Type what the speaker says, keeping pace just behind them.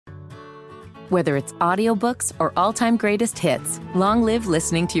Whether it's audiobooks or all-time greatest hits, long live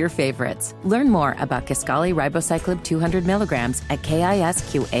listening to your favorites. Learn more about Kisqali Ribociclib 200 milligrams at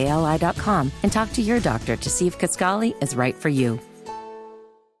KISQALI.com and talk to your doctor to see if Kisqali is right for you.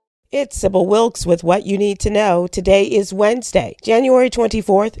 It's Sybil Wilkes with what you need to know. Today is Wednesday, January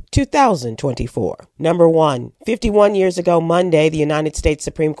 24th, 2024. Number 1, 51 years ago Monday, the United States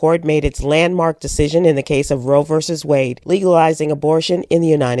Supreme Court made its landmark decision in the case of Roe v. Wade, legalizing abortion in the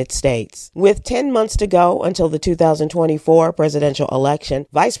United States. With 10 months to go until the 2024 presidential election,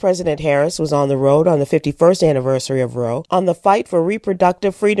 Vice President Harris was on the road on the 51st anniversary of Roe on the Fight for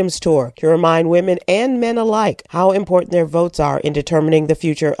Reproductive Freedoms tour to remind women and men alike how important their votes are in determining the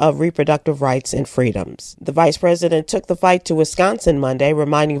future of reproductive rights and freedoms. The vice president took the fight to Wisconsin Monday,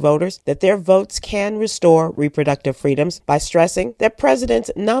 reminding voters that their votes can restore reproductive freedoms by stressing that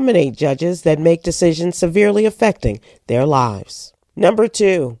presidents nominate judges that make decisions severely affecting their lives. Number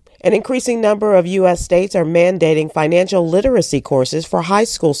 2. An increasing number of U.S. states are mandating financial literacy courses for high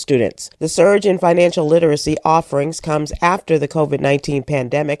school students. The surge in financial literacy offerings comes after the COVID-19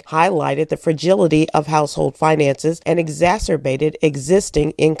 pandemic highlighted the fragility of household finances and exacerbated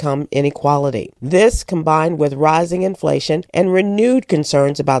existing income inequality. This, combined with rising inflation and renewed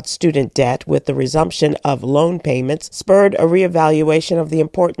concerns about student debt with the resumption of loan payments, spurred a reevaluation of the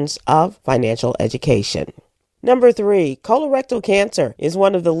importance of financial education. Number 3, colorectal cancer is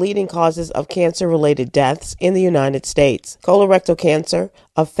one of the leading causes of cancer-related deaths in the United States. Colorectal cancer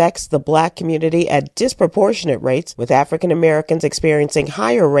affects the Black community at disproportionate rates, with African Americans experiencing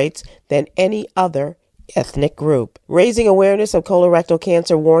higher rates than any other ethnic group. Raising awareness of colorectal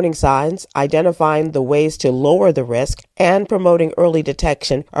cancer warning signs, identifying the ways to lower the risk, and promoting early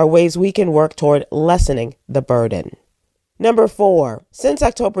detection are ways we can work toward lessening the burden. Number 4, since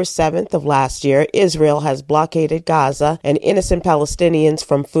October 7th of last year, Israel has blockaded Gaza and innocent Palestinians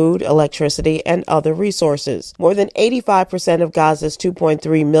from food, electricity, and other resources. More than 85% of Gaza's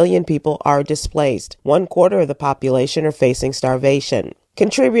 2.3 million people are displaced. 1/4 of the population are facing starvation.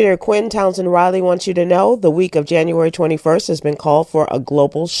 Contributor Quinn Townsend Riley wants you to know the week of January 21st has been called for a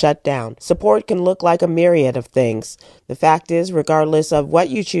global shutdown. Support can look like a myriad of things. The fact is, regardless of what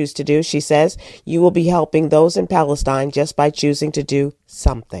you choose to do, she says, you will be helping those in Palestine just by choosing to do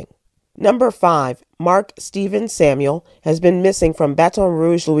something. Number 5, Mark Stephen Samuel has been missing from Baton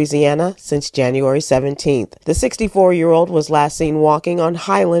Rouge, Louisiana since January 17th. The 64-year-old was last seen walking on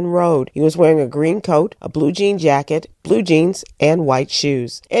Highland Road. He was wearing a green coat, a blue jean jacket, blue jeans, and white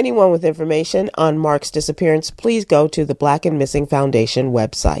shoes. Anyone with information on Mark's disappearance, please go to the Black and Missing Foundation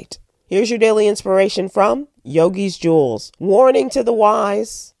website. Here's your daily inspiration from Yogi's Jewels. Warning to the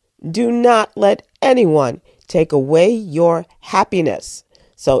wise, do not let anyone take away your happiness.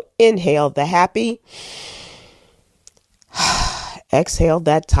 So inhale the happy, exhale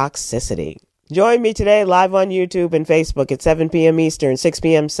that toxicity. Join me today live on YouTube and Facebook at 7 p.m. Eastern, 6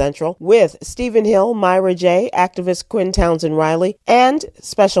 p.m. Central with Stephen Hill, Myra J., activist Quinn Townsend Riley, and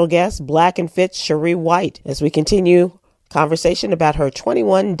special guest Black and Fit Cherie White as we continue conversation about her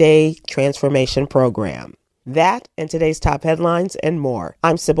 21-day transformation program. That and today's top headlines and more.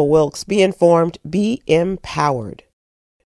 I'm Sybil Wilkes. Be informed, be empowered.